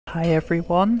Hi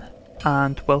everyone,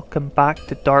 and welcome back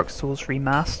to Dark Souls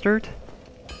Remastered.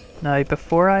 Now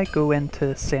before I go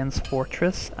into Sen's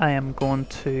Fortress, I am going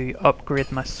to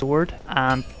upgrade my sword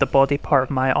and the body part of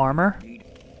my armor.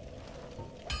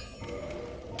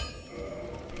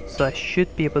 So I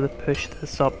should be able to push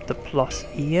this up to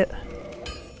 +8.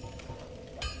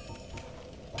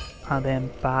 And then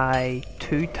buy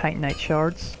 2 Titanite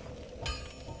shards.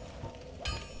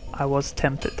 I was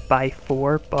tempted to buy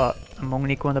 4, but I'm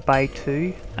only going to buy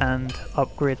 2 and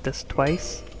upgrade this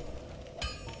twice.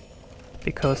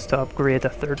 Because to upgrade a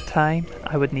third time,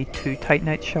 I would need 2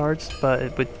 Titanite shards, but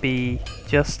it would be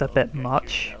just a bit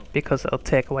much because it'll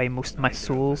take away most of my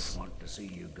souls.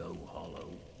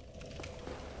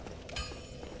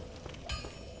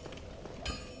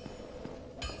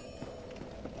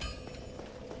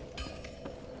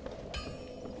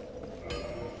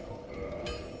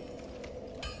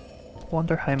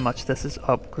 Wonder how much this is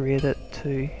upgraded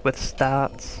to with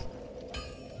stats.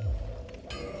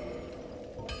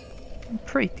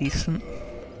 Pretty decent.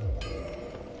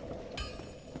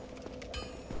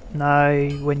 Now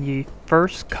when you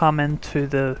first come into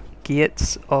the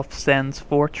gates of Sen's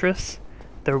Fortress,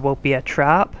 there will be a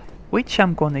trap, which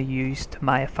I'm going to use to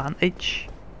my advantage.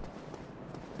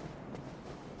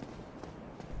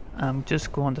 I'm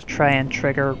just going to try and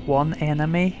trigger one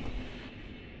enemy.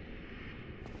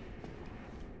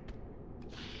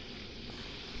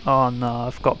 Oh no,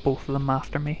 I've got both of them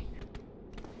after me.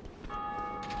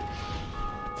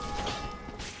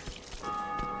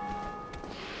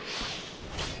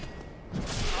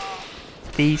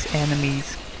 These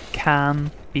enemies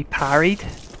can be parried,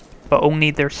 but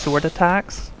only their sword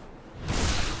attacks.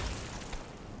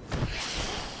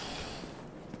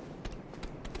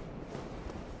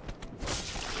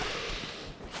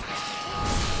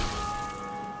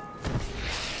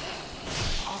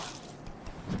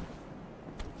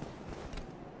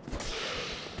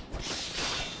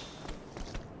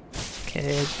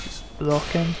 Okay, just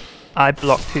blocking. I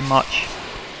blocked too much.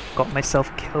 Got myself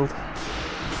killed.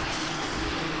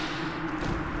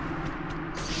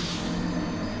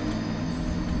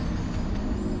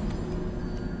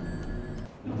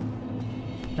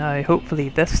 Now hopefully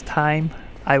this time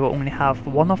I will only have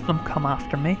one of them come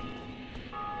after me.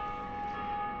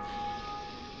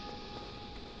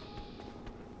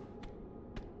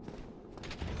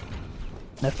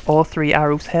 And if all 3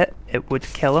 arrows hit, it would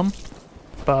kill him.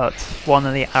 But one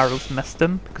of the arrows missed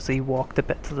him because he walked a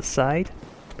bit to the side.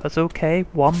 But it's okay,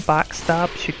 one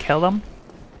backstab should kill him.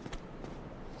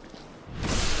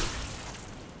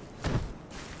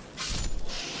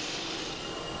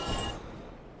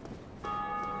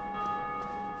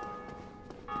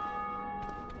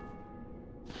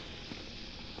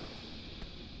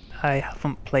 I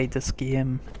haven't played this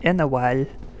game in a while,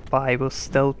 but I will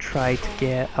still try to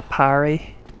get a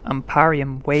parry. I'm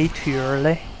parrying way too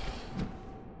early.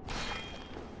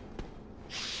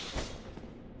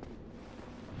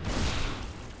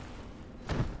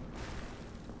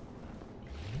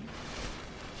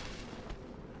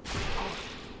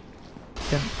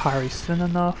 Didn't parry soon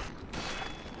enough.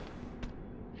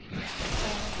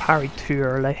 Parried too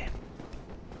early.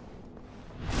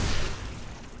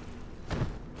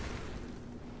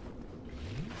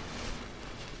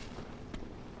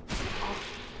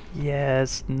 Yeah,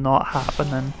 it's not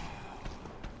happening.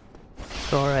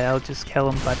 It's alright, I'll just kill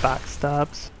him by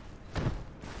backstabs.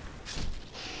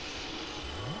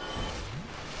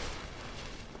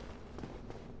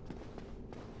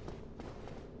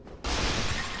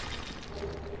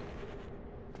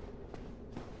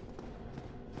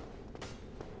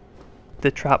 The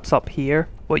trap's up here.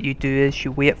 What you do is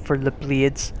you wait for the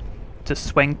blades to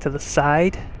swing to the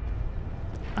side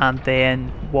and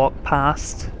then walk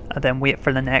past, and then wait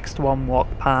for the next one, walk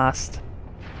past.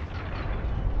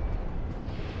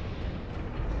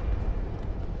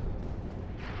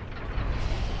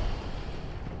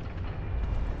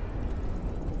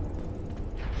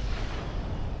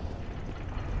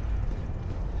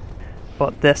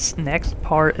 But this next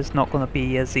part is not going to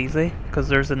be as easy because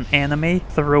there's an enemy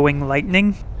throwing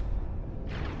lightning.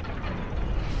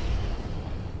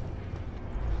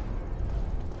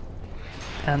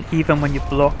 And even when you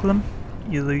block them,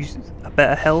 you lose a bit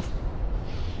of health.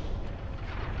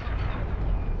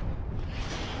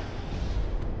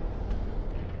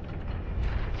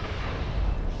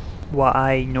 What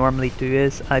I normally do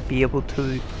is I'd be able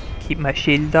to keep my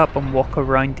shield up and walk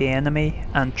around the enemy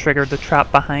and trigger the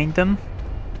trap behind them.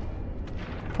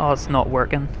 Oh, it's not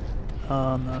working.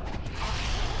 Oh no.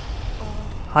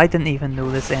 I didn't even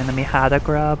know this enemy had a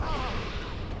grab.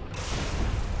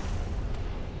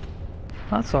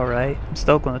 That's alright. I'm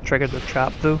still going to trigger the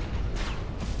trap though.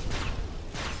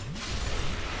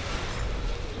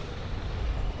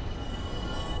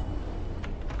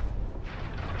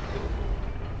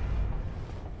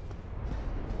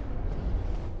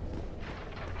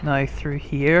 Now through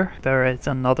here there is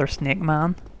another snake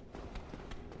man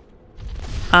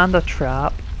and a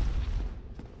trap,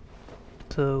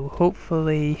 so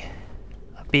hopefully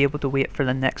I'll be able to wait for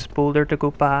the next boulder to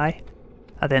go by,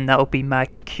 and then that'll be my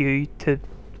cue to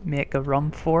make a run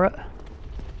for it.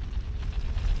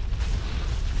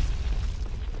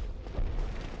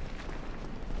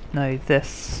 Now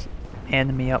this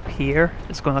enemy up here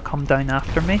is going to come down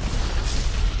after me.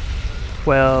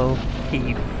 Well,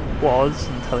 he was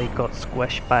until he got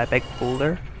squished by a big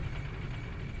boulder.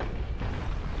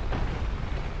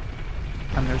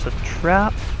 And there's a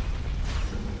trap.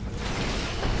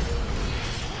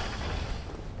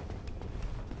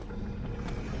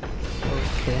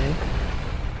 Okay.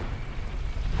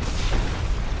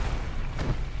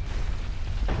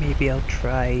 Maybe I'll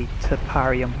try to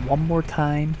parry him one more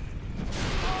time.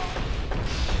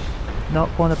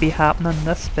 Not going to be happening in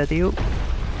this video.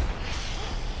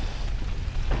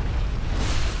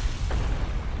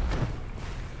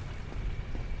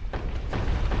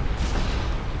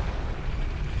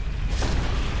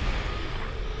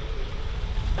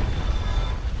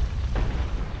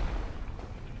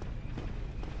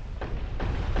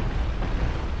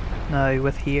 Now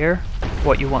with here,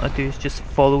 what you want to do is just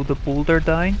follow the boulder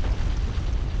down.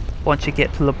 Once you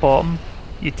get to the bottom,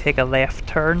 you take a left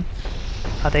turn,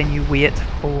 and then you wait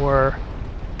for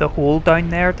the hole down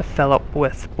there to fill up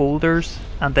with boulders,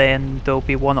 and then there'll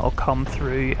be one that'll come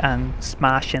through and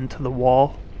smash into the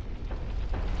wall.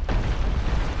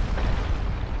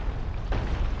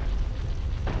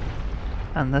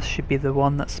 And this should be the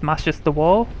one that smashes the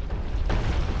wall.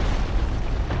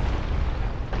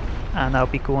 And I'll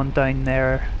be going down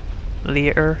there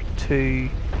later to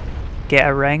get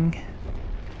a ring.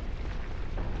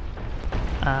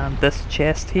 And this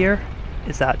chest here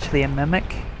is actually a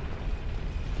mimic,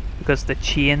 because the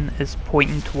chain is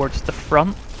pointing towards the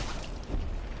front.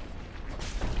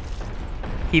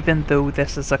 Even though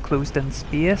this is a closed in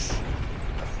space,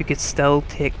 you could still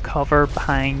take cover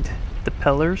behind the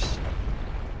pillars.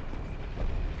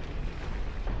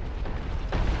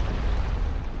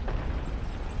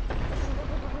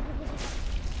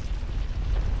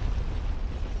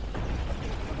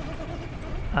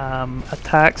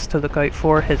 Attacks to look out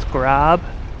for: his grab,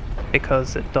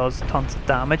 because it does tons of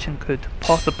damage and could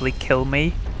possibly kill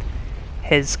me.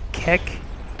 His kick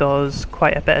does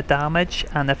quite a bit of damage,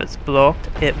 and if it's blocked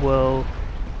it will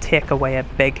take away a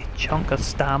big chunk of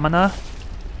stamina.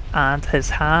 And his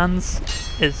hands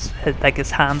his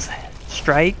hands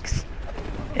strikes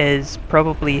is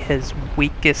probably his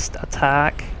weakest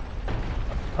attack,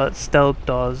 but still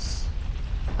does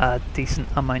a decent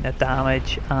amount of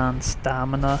damage and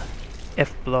stamina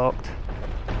if blocked.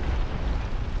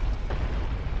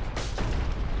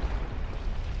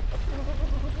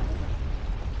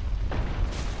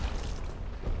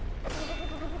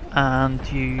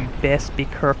 And you best be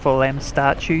careful of them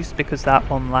statues, because that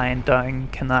one lying down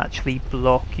can actually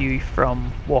block you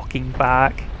from walking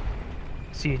back,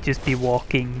 so you'd just be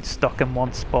walking stuck in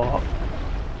one spot.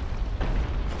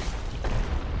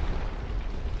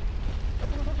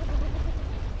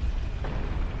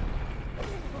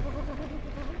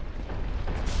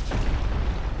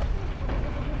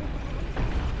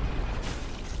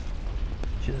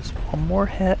 Just one more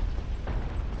hit.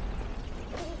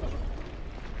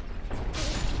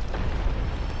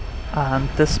 And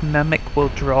this mimic will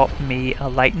drop me a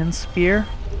lightning spear.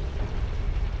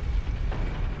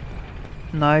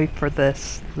 Now for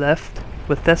this lift.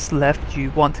 With this lift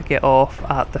you want to get off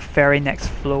at the very next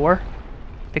floor,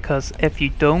 because if you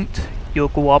don't, you'll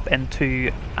go up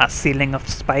into a ceiling of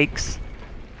spikes.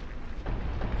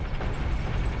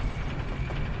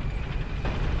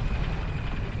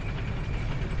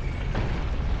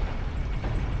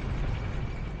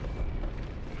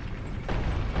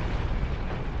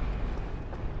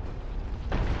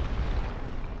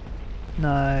 Now,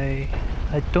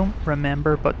 I don't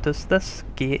remember, but does this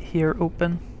gate here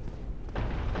open?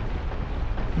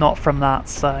 Not from that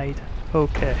side.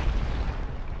 Okay.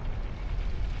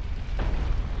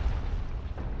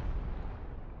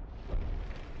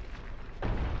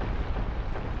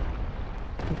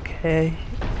 Okay,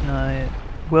 now it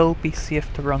will be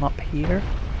safe to run up here.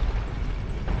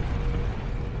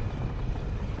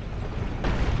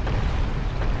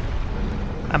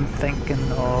 I'm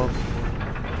thinking of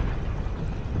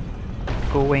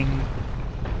going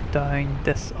down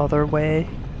this other way,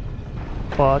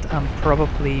 but I'm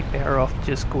probably better off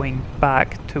just going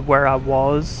back to where I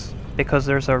was, because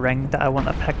there's a ring that I want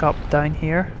to pick up down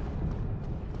here.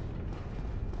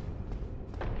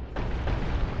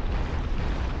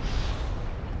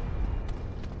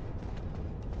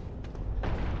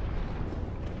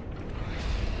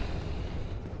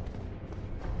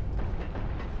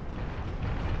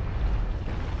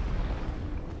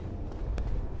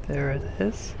 There it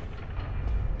is.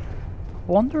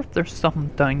 I wonder if there's something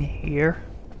down here.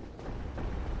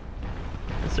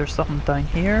 Is there something down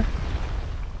here?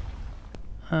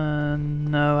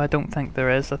 No, I don't think there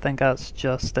is. I think that's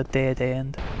just a dead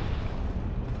end.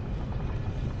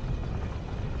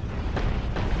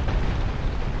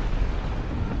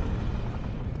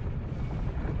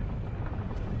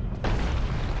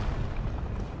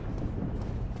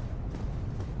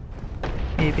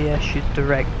 Maybe I should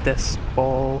direct this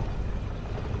ball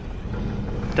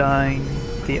down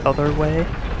the other way,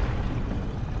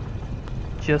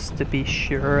 just to be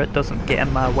sure it doesn't get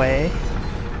in my way.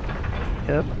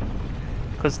 Yep,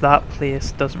 because that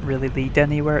place doesn't really lead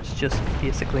anywhere, it's just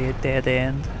basically a dead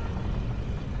end.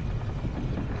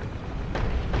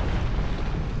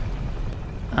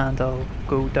 And I'll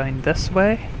go down this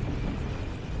way,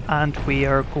 and we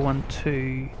are going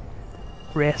to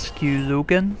rescue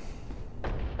Logan.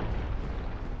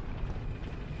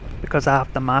 Because I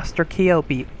have the master key, I'll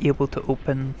be able to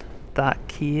open that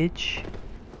cage.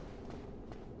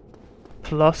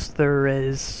 Plus there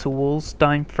is souls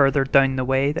further down the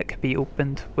way that can be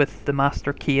opened with the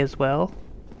master key as well.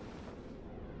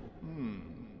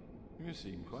 You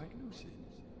seem quite lucid.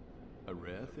 A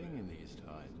rare thing in these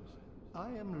times. I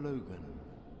am Logan.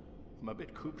 I'm a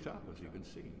bit cooped up, as you can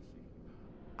see.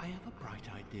 I have a bright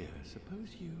idea.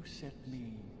 Suppose you set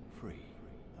me free.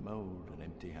 I'm old and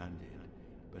empty-handed,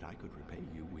 but I could repay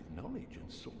you with knowledge and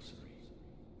sorcery.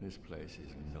 This place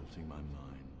is melting my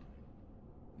mind.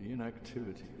 The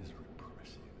inactivity is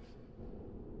repressive.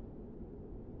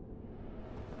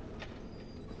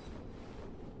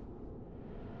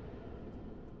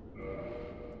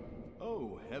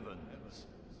 Oh, heavens.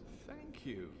 Thank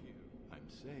you. I'm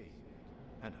safe,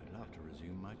 and I'd love to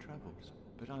resume my travels.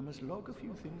 But I must log a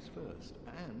few things first,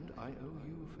 and I owe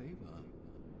you a favor.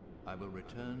 I will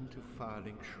return to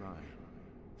Firelink Shrine.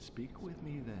 Speak with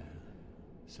me there,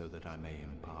 so that I may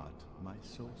impart my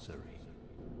sorcery.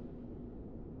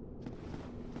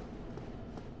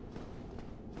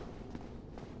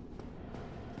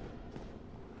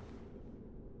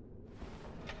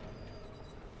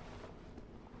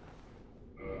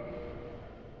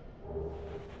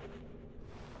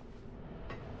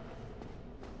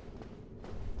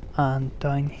 And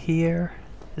down here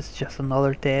is just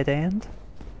another dead end.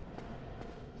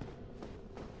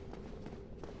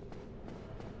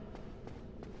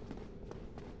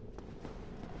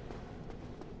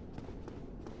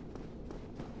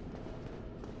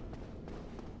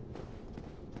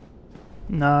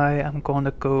 Now I'm going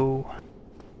to go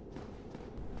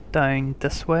down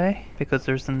this way because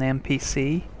there's an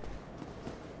NPC.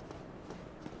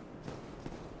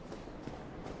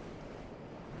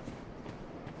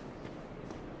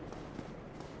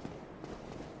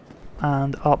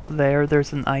 And up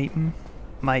there's an item.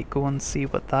 Might go and see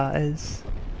what that is.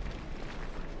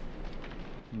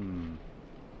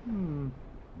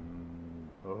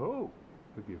 Oh,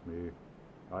 forgive me.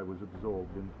 I was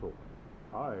absorbed in thought.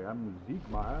 I am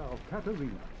Siegmeyer of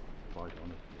Katarina. Quite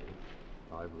honestly,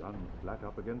 I've run flat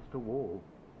up against a wall,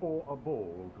 or a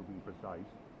ball to be precise.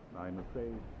 I'm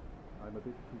afraid I'm a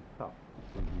bit too tough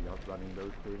to be outrunning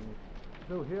those things.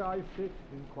 So here I sit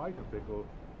in quite a pickle,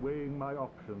 weighing my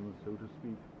options, so to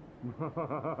speak.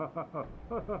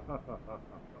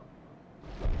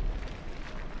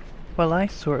 Well, I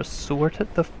sort of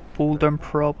sorted the boulder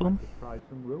problem. Try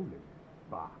some rolling.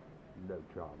 Bah, no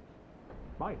chance.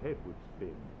 My head would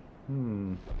spin.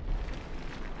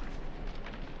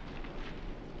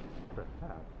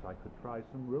 Perhaps I could try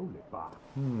some rolling. Bah.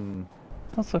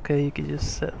 That's okay, you could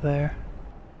just sit there.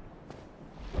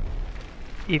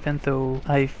 Even though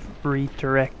I've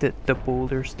redirected the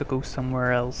boulders to go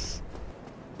somewhere else.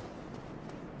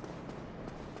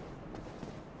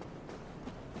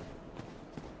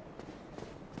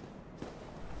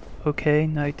 Okay,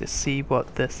 now to see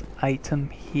what this item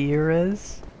here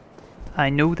is. I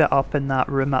know that up in that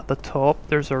room at the top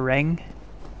there's a ring,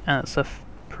 and it's a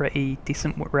pretty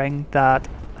decent ring that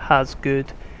has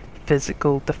good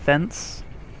physical defense.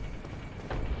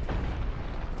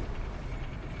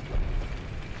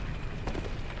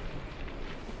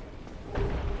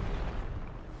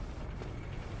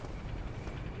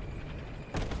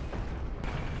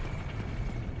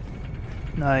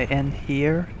 Now in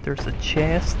here there's a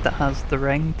chest that has the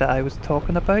ring that I was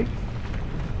talking about,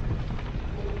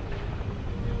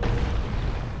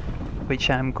 which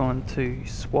I'm going to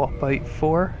swap out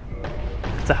for,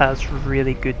 because it has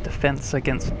really good defense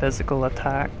against physical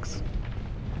attacks.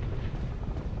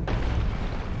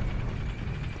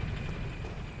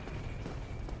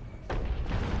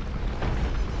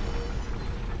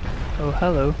 Oh,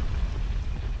 hello.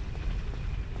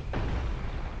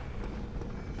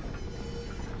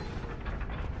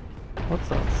 What's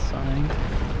that sound?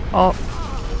 Oh,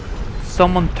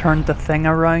 someone turned the thing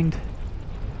around.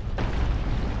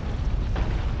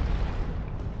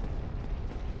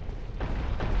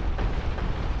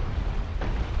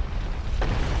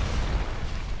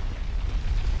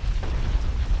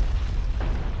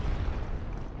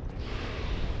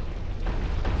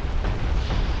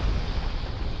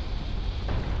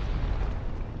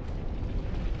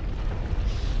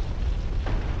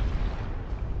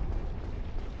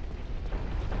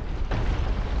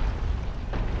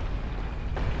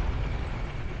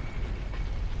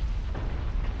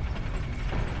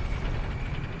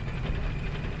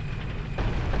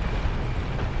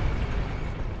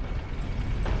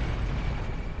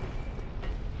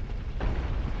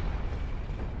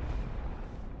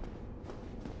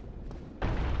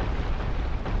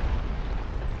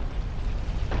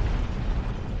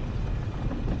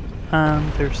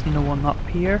 And there's no one up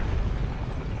here.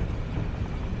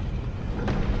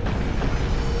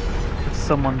 If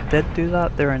someone did do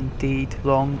that, they're indeed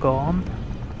long gone.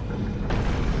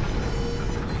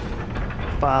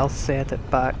 But I'll set it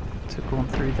back to going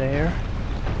through there.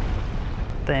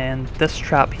 Then this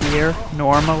trap here,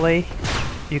 normally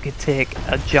you could take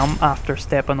a jump after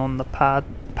stepping on the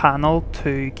panel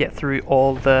to get through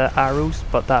all the arrows,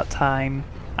 but that time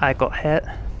I got hit.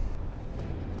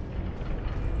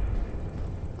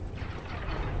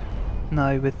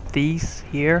 Now with these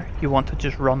here, you want to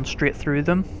just run straight through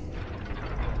them.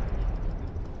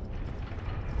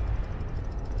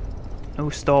 No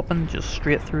stopping, just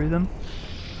straight through them.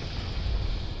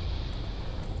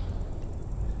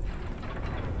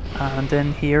 And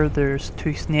in here there's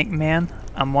two snake men,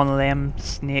 and one of them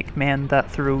snake men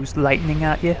that throws lightning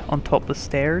at you on top of the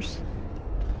stairs.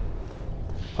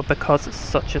 But because it's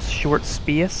such a short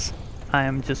space, I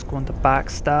am just going to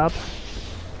backstab.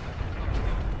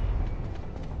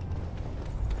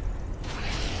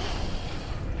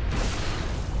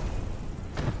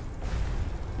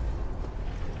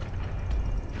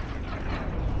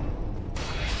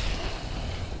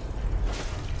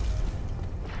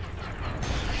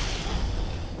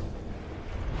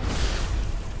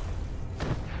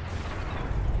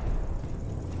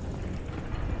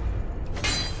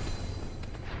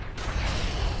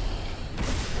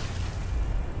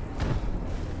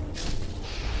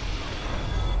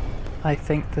 I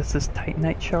think this is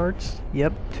Titanite shards.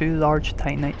 Yep, 2 large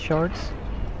Titanite shards.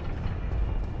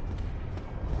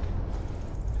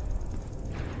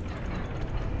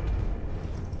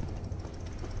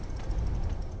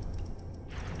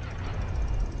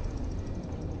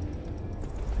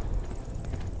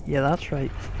 Yeah, that's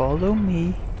right. Follow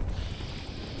me.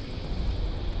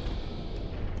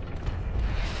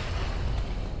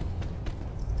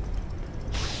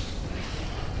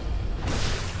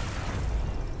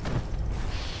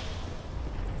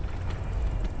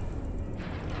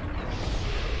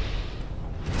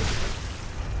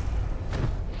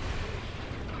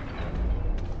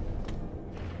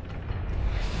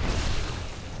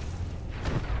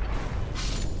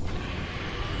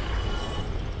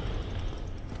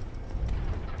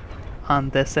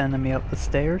 And this enemy up the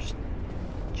stairs.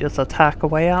 Just attack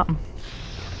away at him.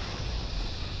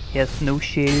 Yes, no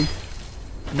shield,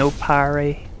 no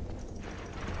parry.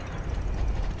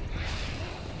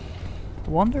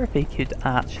 Wonder if he could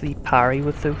actually parry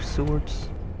with those swords.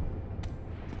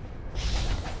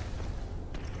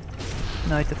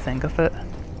 Now to think of it.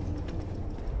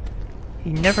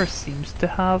 He never seems to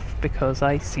have, because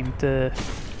I seem to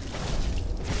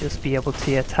just be able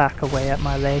to attack away at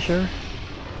my leisure.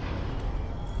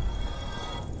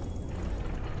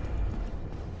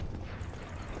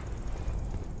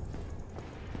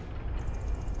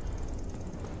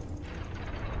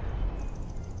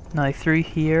 Now through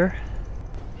here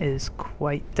is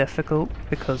quite difficult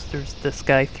because there's this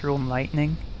guy throwing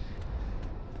lightning.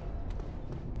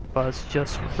 But it's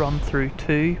just run through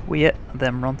 2, wait, and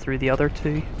then run through the other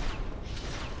 2.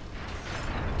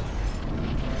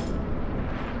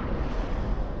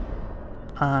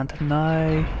 And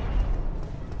now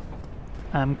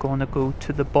I'm gonna go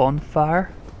to the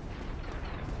bonfire.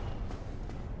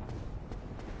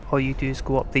 All you do is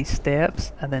go up these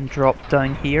steps and then drop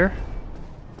down here.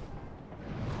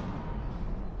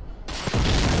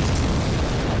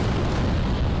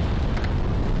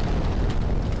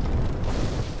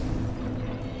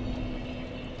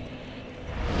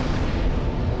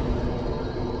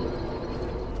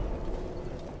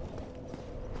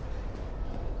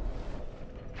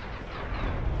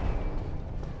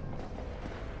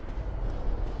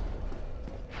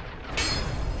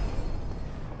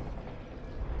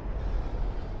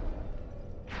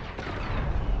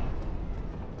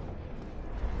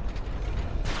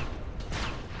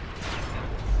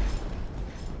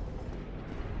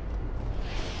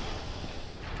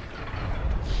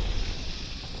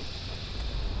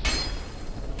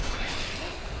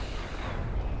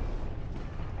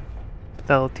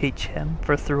 that'll teach him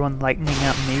for throwing lightning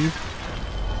at me.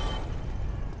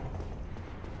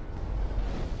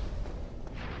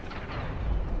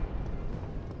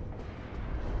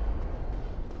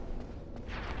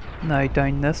 Now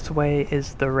down this way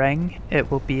is the ring. It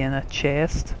will be in a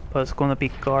chest, but it's going to be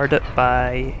guarded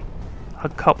by a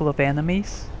couple of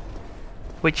enemies,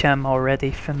 which I'm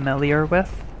already familiar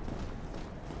with.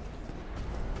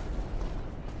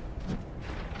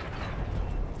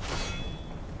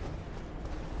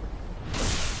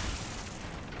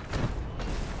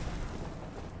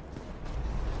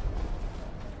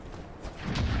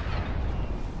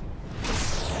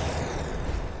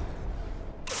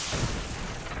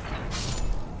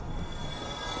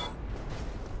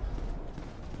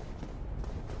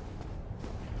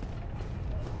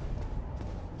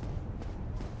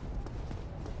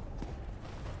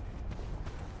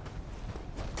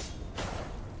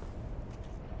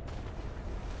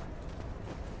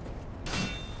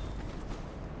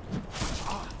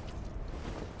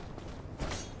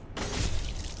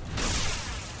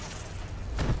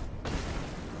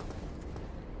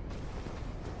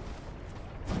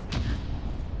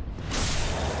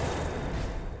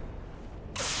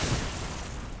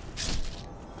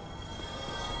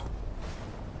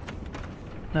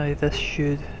 Now this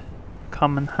should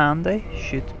come in handy,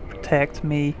 should protect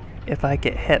me if I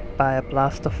get hit by a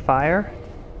blast of fire.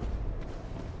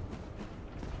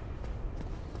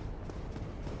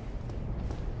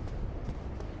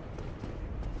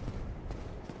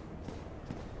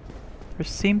 There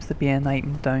seems to be an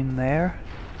item down there.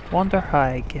 Wonder how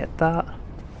I get that.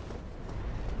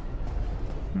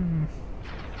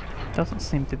 Doesn't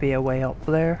seem to be a way up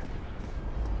there.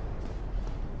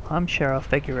 I'm sure I'll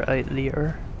figure it out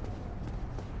later.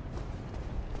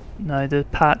 Now the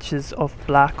patches of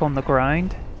black on the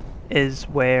ground is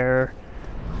where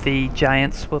the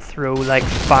giants will throw like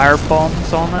fire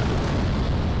bombs on it.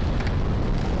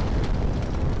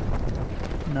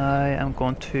 Now I'm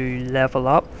going to level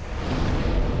up.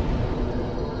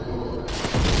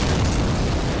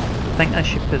 I think I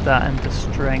should put that into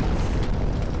strength.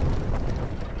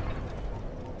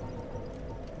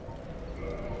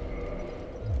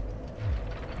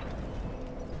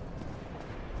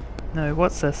 Now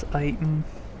what's this item?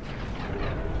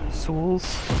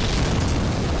 Souls.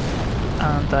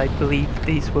 And I believe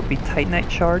these would be Titanite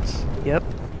shards. Yep.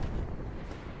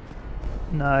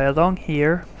 Now along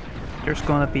here there's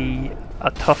going to be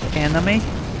a tough enemy.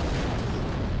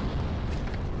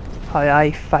 How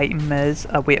I fight him is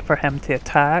I wait for him to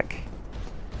attack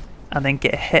and then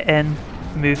get hit in,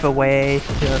 move away,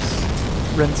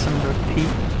 just rinse and repeat.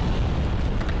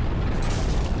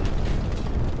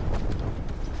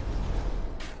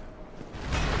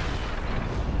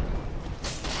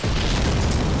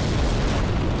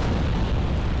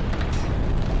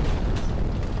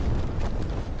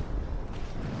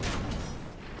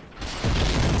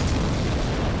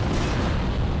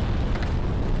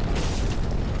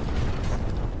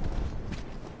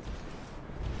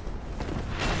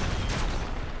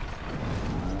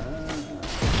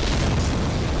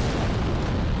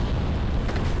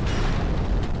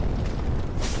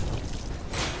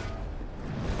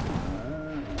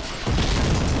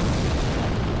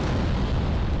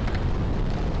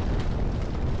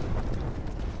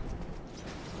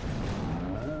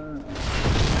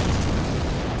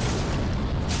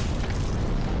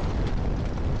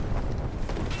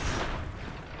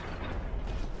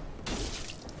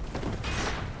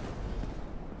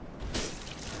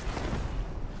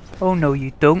 Oh no,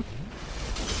 you don't.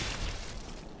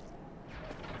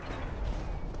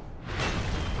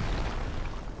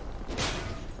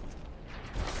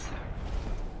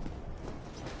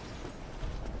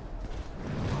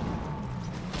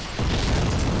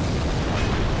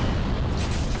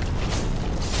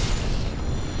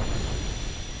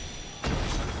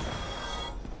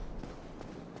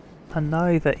 And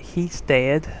now that he's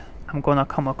dead, I'm gonna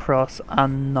come across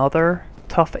another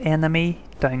tough enemy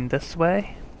down this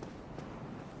way.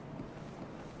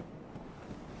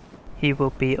 He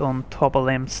will be on top of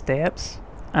them steps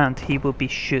and he will be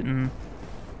shooting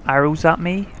arrows at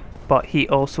me, but he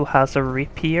also has a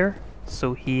rapier,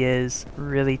 so he is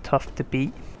really tough to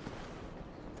beat.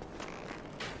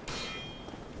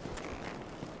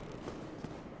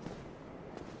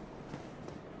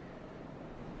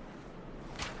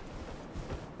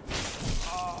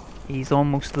 He's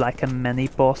almost like a mini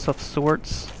boss of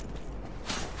sorts.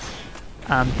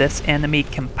 And this enemy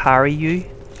can parry you,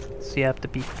 so you have to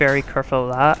be very careful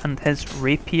of that. And his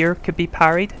rapier could be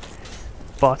parried,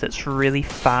 but it's really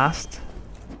fast.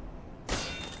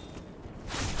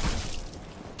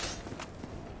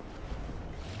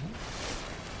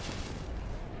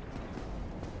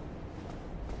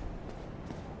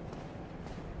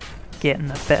 getting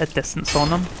a bit of distance on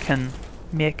him can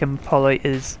make him pull out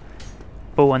his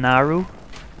bow and arrow,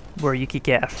 where you could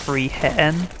get a free hit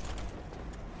in.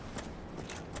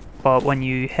 But when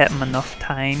you hit him enough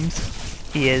times,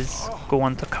 he is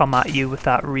going to come at you with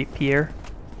that rapier.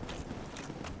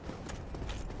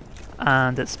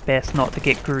 And it's best not to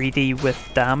get greedy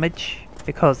with damage,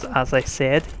 because as I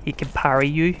said, he can parry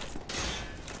you.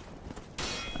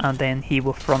 And then he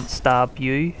will front stab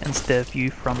you instead of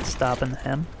you front stabbing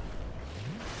him.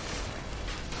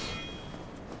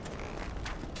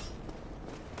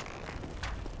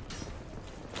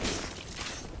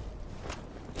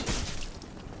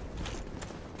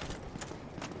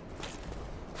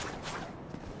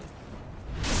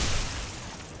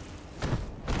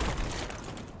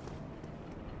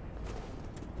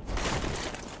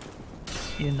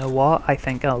 You know what? I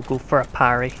think I'll go for a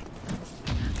parry.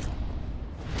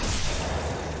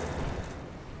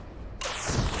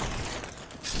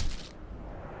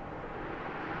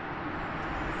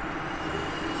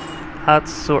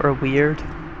 That's sort of weird.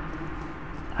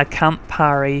 I can't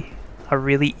parry a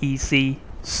really easy,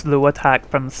 slow attack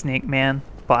from the Snake Man,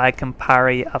 but I can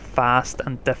parry a fast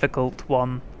and difficult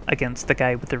one against the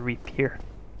guy with the rapier.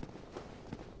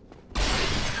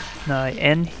 Now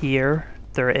in here,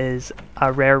 there is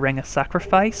a rare ring of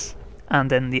sacrifice,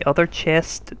 and in the other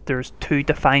chest there's 2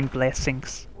 divine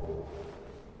blessings.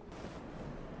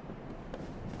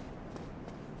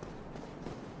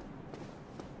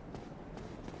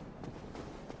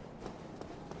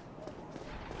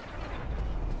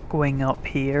 Going up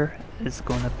here is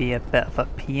going to be a bit of a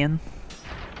pain,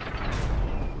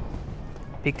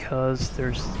 because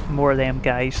there's more of them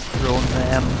guys throwing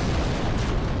them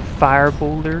fire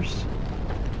boulders.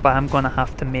 But I'm going to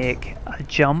have to make a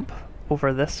jump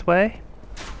over this way,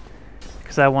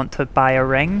 because I want to buy a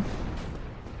ring.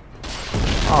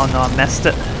 Oh no, I missed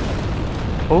it.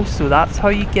 Oh, so that's how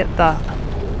you get that.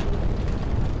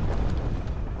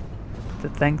 To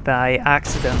think that I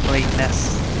accidentally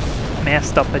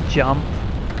messed up a jump.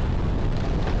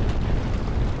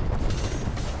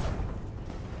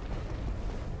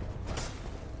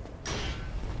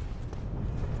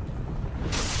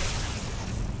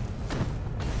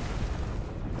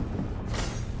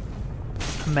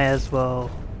 May as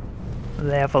well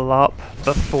level up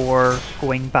before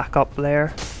going back up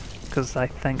there, because I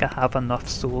think I have enough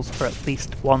souls for at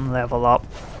least 1 level up.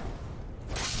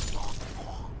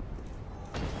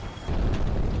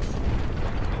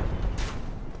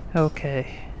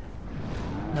 Okay,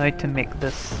 now to make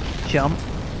this jump.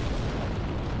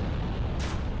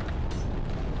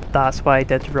 That's what I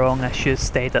did wrong, I should have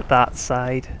stayed at that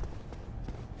side.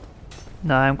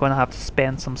 Now I'm going to have to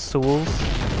spend some souls.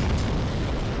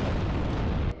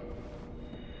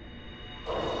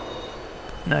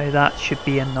 Now that should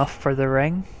be enough for the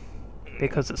ring,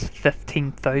 because it's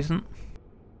 15,000.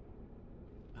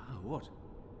 Ah, what?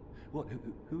 What?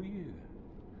 Who are you?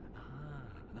 Ah,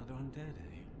 another undead,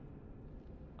 eh?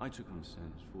 I took on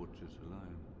Sen's fortress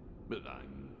alone, but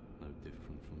I'm no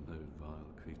different from those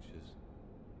vile creatures.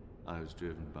 I was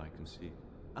driven by conceit.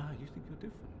 Ah, you think you're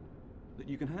different? That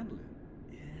you can handle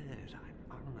it? Yes,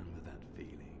 I remember that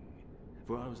feeling.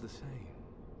 For I was the same.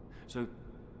 So,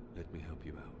 let me help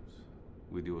you out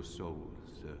with your soul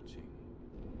searching.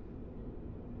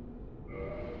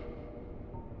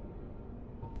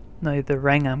 Now the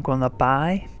ring I'm gonna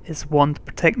buy is one to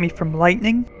protect me from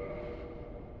lightning.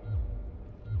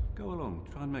 Go along,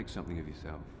 try and make something of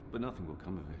yourself, but nothing will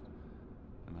come of it.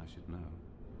 And I should know.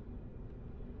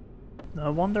 Now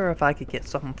I wonder if I could get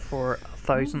something for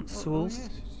 1,000 souls. Oh yes,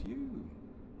 it's you.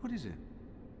 What is it?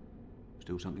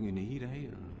 Still something you need, eh?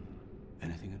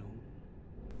 Anything at all?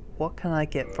 What can I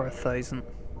get for 1,000?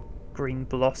 Green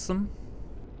Blossom?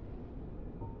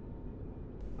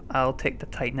 I'll take the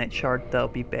Titanite shard, that'll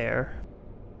be better.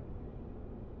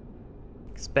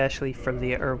 Especially for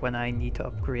later when I need to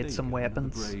upgrade some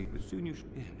weapons. Soon you should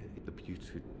hit the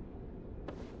beauty.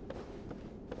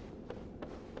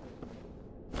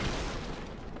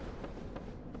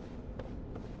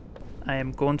 I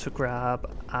am going to grab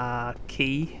a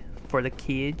key for the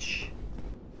cage.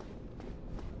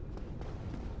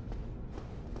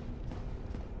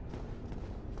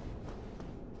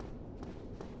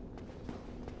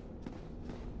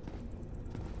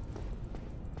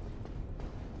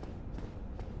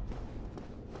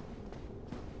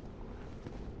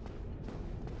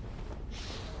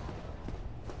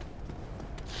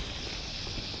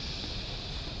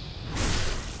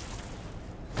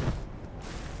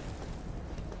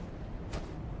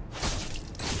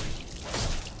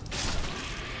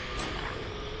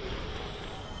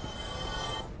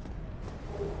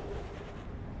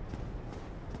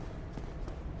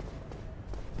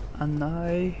 And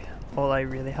now all I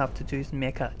really have to do is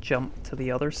make a jump to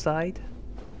the other side.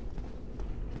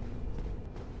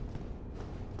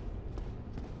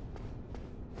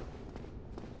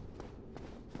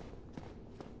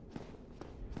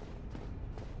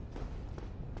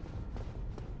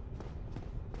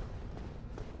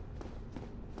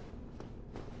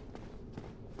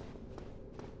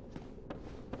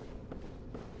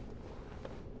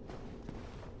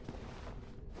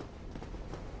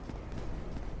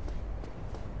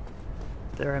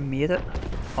 There, I made it.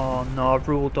 Oh no, I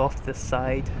rolled off the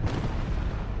side.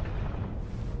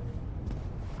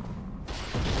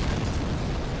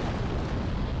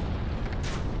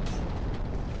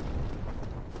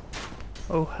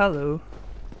 Oh, hello.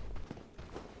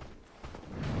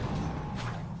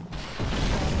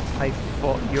 I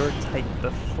fought your type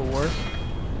before.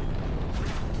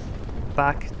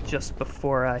 Back just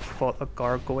before I fought the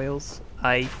gargoyles,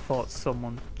 I fought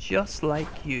someone just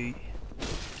like you.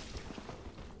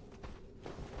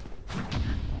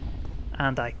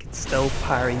 And I could still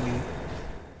parry you.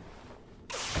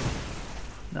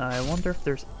 Now I wonder if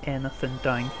there's anything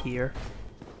down here.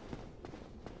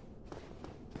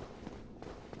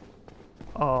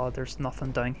 Oh, there's nothing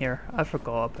down here. I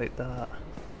forgot about that.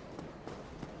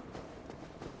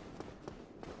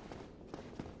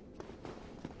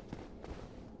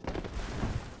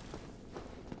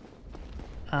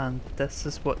 And this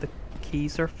is what the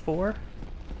keys are for.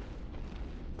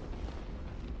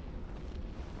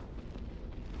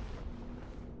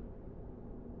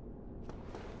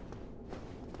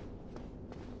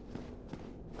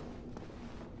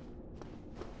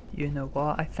 You know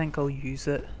what? I think I'll use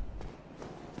it.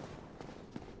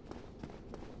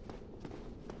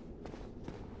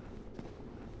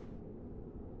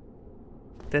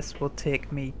 This will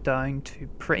take me down to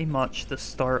pretty much the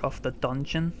start of the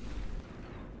dungeon.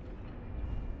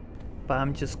 But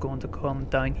I'm just going to come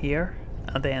down here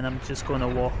and then I'm just going to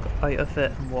walk out of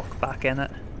it and walk back in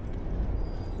it.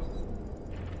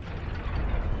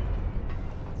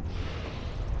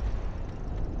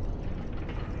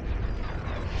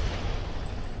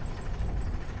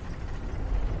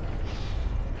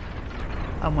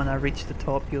 And when I reach the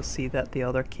top, you'll see that the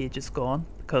other cage is gone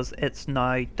because it's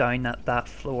now down at that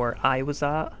floor I was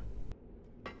at.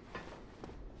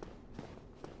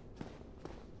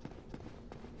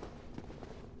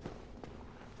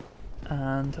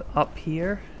 And up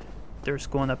here, there's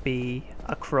going to be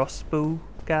a crossbow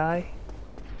guy.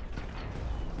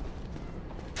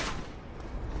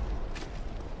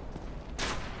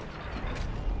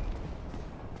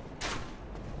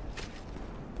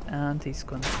 And he's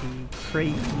going to be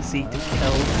pretty easy to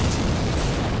kill.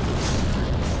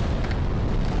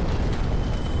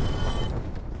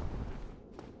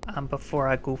 And before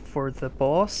I go for the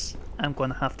boss, I'm going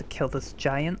to have to kill this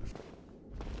giant.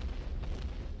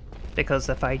 Because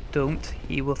if I don't,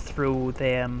 he will throw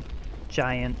them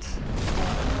giant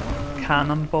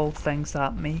cannonball things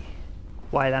at me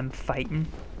while I'm fighting.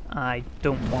 I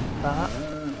don't want that.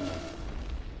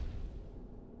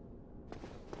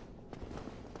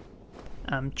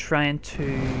 I'm trying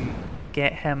to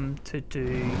get him to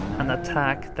do an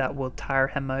attack that will tire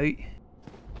him out.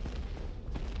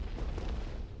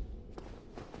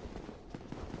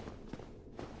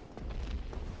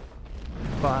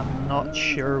 But I'm not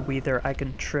sure whether I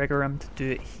can trigger him to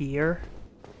do it here.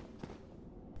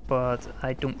 But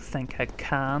I don't think I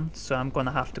can, so I'm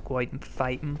gonna have to go out and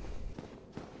fight him.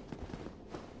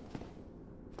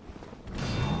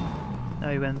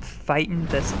 Now when fighting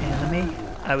this enemy,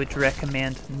 I would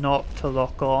recommend not to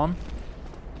lock on.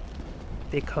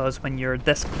 Because when you're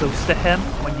this close to him,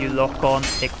 when you lock on,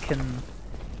 it can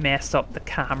mess up the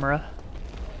camera.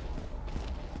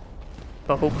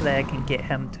 But hopefully I can get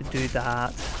him to do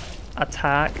that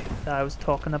attack that I was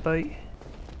talking about,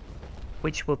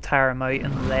 which will tire him out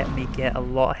and let me get a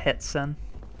lot of hits in.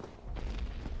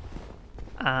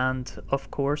 And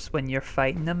of course when you're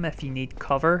fighting him, if you need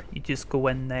cover, you just go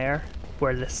in there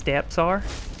where the steps are.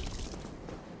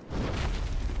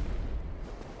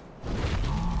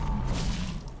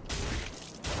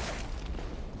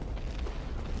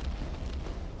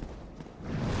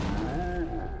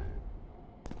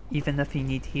 Even if you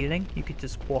need healing, you could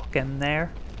just walk in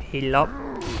there, heal up.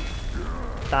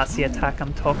 That's the attack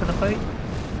I'm talking about.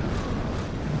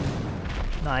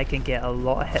 Now I can get a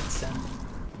lot of hits in.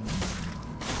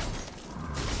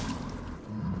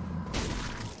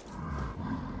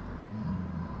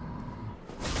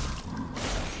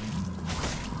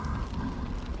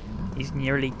 He's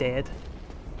nearly dead.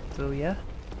 So yeah.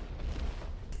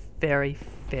 Very,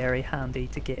 very handy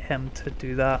to get him to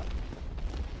do that.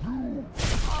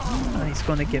 And he's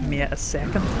going to give me it a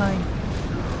second time.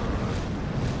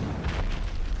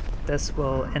 this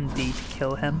will indeed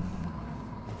kill him.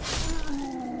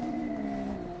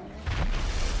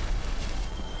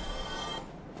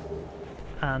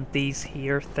 And these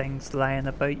here things lying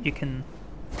about, you can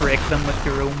break them with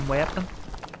your own weapon.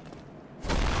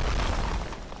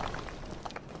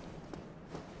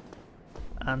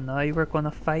 And now we're going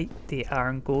to fight the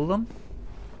Iron Golem.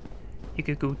 You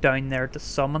could go down there to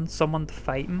summon someone to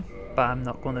fight him, but I'm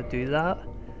not going to do that.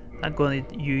 I'm going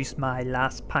to use my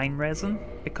last pine resin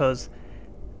because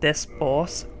this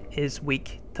boss is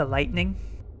weak to lightning.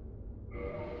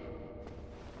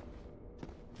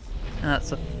 And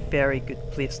that's a very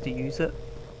good place to use it.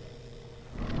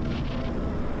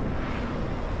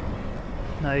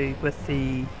 Now with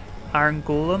the Iron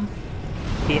Golem,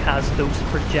 he has those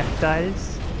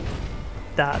projectiles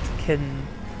that can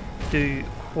do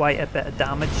quite a bit of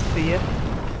damage to you.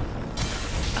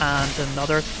 And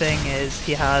another thing is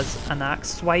he has an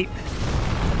axe swipe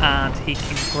and he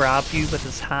can grab you with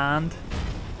his hand.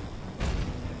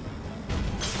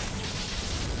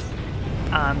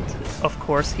 And of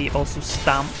course he also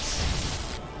stamps.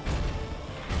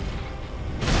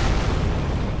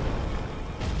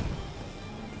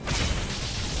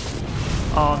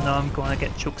 Oh no, I'm going to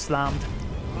get chokeslammed.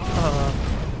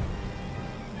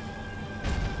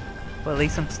 Well, at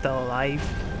least I'm still alive.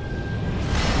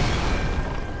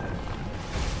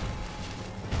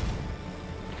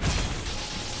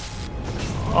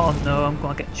 Oh no, I'm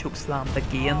going to get chokeslammed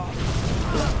again.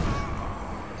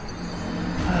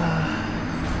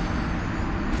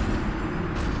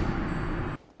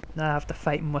 Now I have to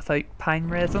fight him without pine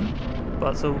resin,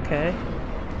 but it's okay.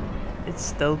 It's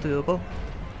still doable.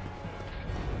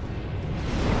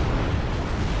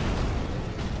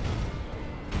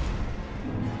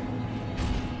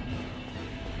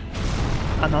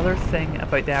 Another thing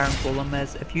about the Iron Golem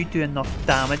is if you do enough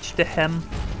damage to him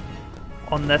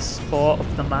on this spot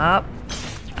of the map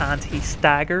and he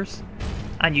staggers,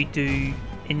 and you do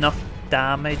enough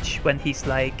damage when he's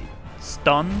like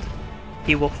stunned,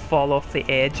 he will fall off the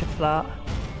edge of that.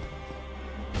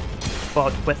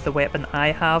 But with the weapon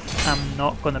I have, I'm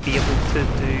not going to be able to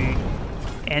do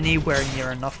anywhere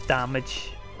near enough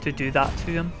damage to do that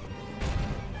to him.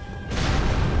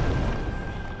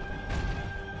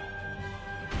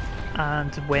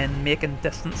 And when making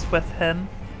distance with him,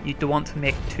 you don't want to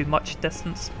make too much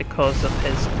distance because of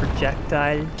his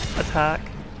projectile attack.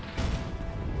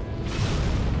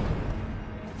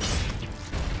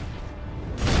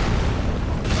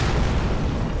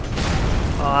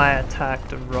 Oh, I attacked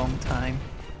the wrong time.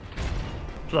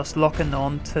 Plus locking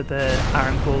on to the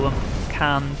Iron Golem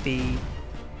can be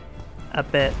a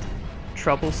bit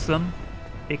troublesome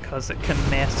because it can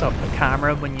mess up the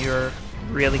camera when you're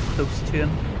really close to him.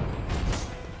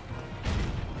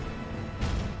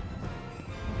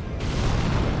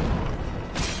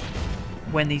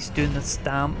 When he's doing the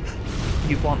stamp,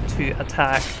 you want to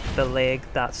attack the leg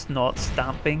that's not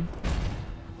stamping.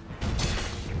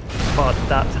 But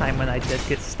that time when I did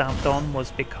get stamped on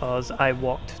was because I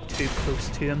walked too close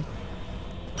to him.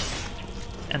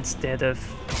 Instead of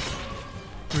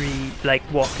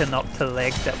walking up to the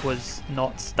leg that was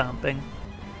not stamping.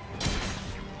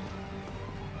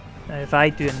 Now if I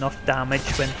do enough damage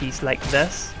when he's like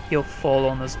this, he'll fall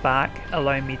on his back,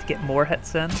 allowing me to get more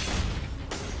hits in.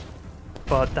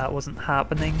 But that wasn't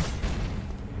happening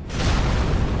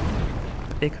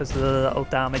because of the little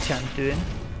damage I'm doing.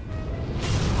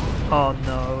 Oh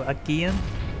no, again?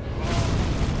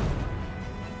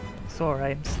 It's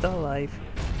alright, I'm still alive.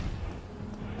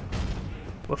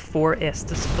 With 4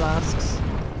 Estus flasks,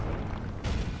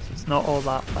 so it's not all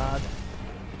that bad.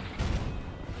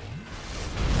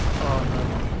 Oh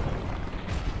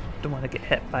no, don't want to get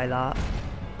hit by that.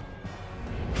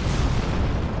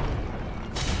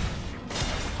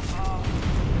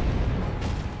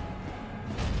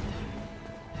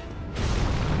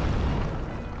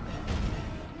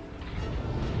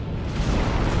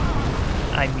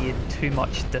 I made too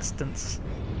much distance.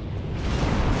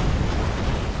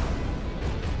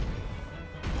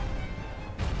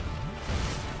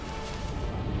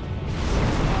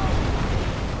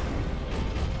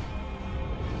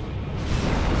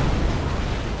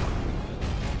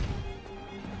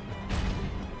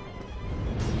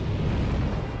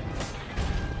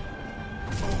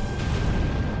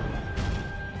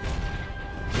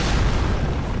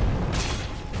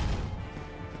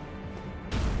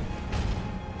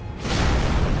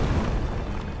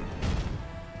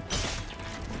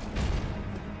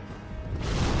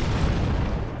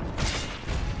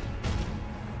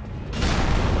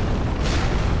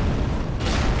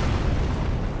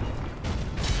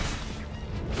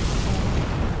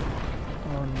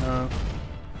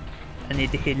 I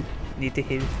need to heal. need to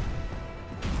heal.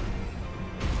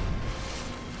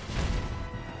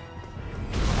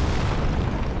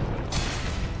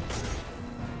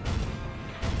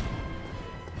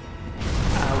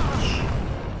 Ouch.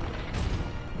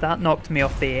 That knocked me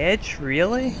off the edge,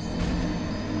 really?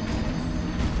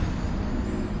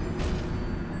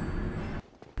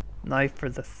 Now for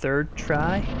the third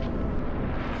try.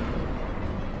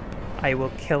 I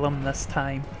will kill him this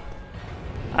time.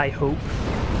 I hope.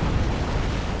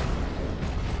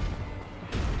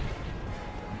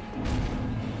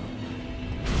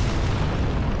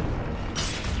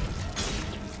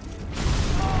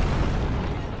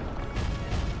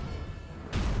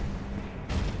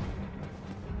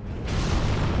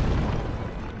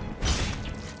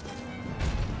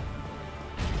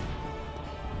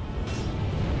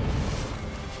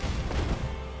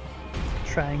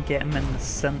 Try and get him in the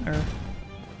center,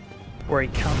 where he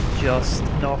can't just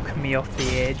knock me off the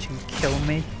edge and kill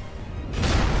me.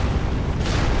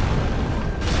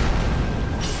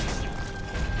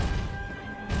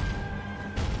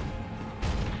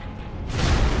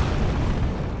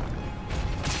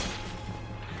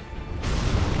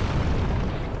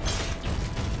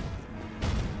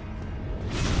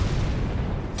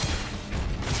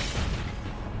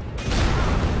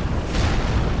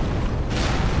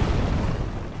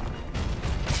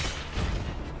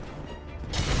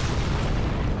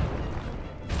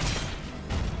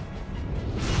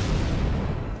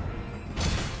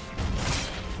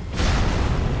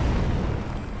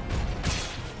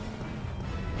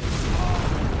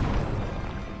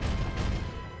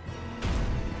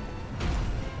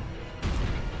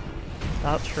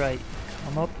 That's right,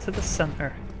 come up to the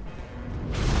center.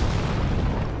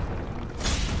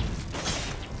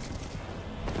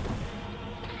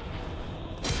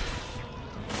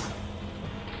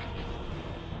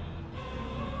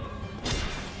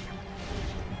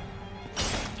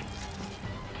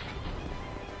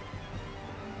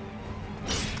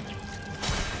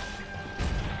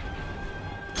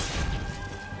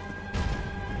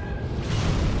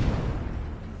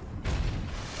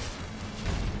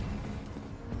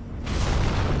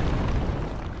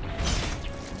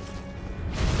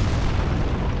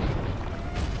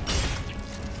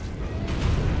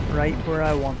 Right where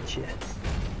I want you.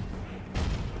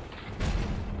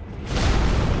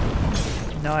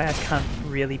 Now I can't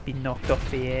really be knocked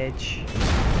off the edge,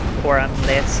 or I'm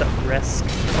less at risk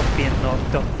of being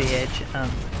knocked off the edge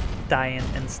and dying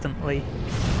instantly.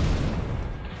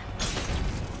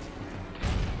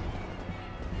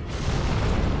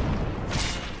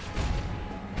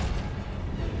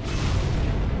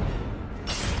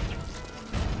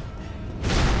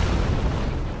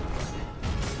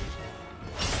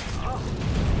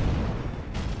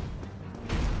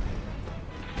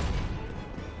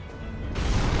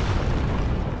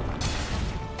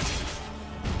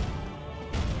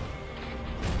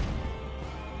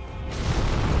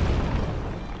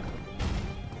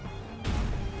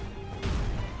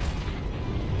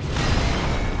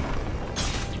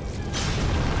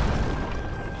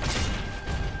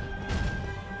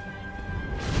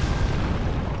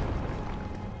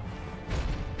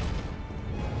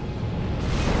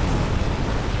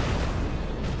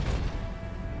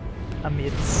 I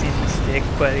made the same mistake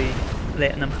by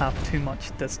letting him have too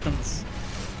much distance.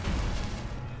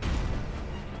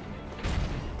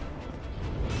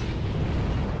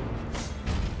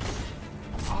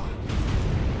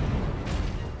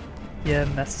 Yeah,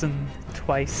 missing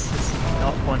twice is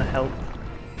not going to help.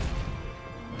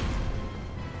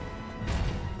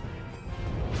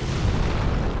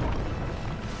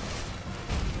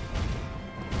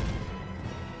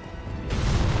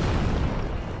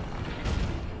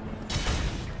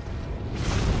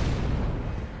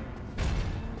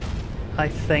 I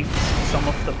think some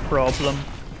of the problem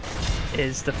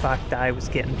is the fact that I was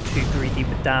getting too greedy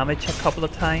with damage a couple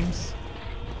of times.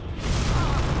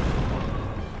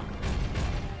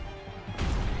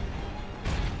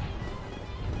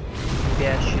 Maybe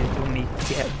I should only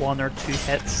get 1 or 2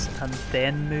 hits and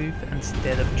then move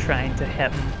instead of trying to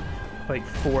hit him about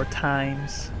 4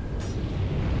 times.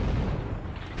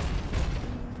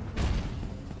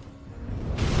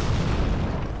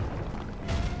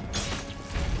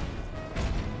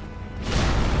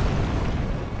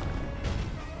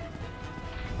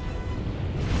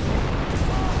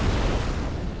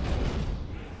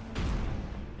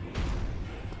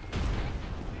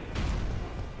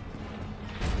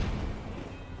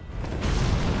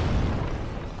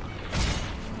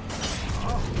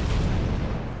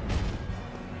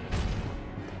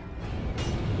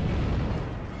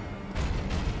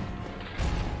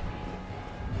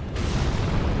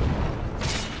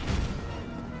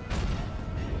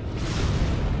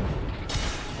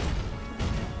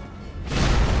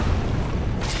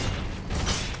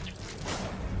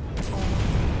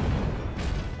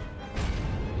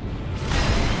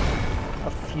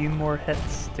 few more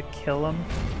hits to kill him.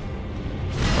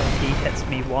 But if he hits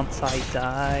me once, I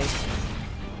die.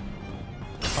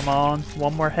 Come on,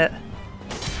 one more hit.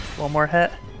 One more hit.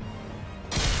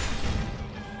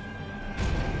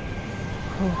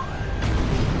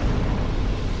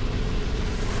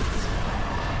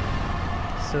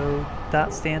 So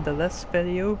that's the end of this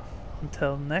video.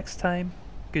 Until next time,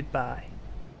 goodbye.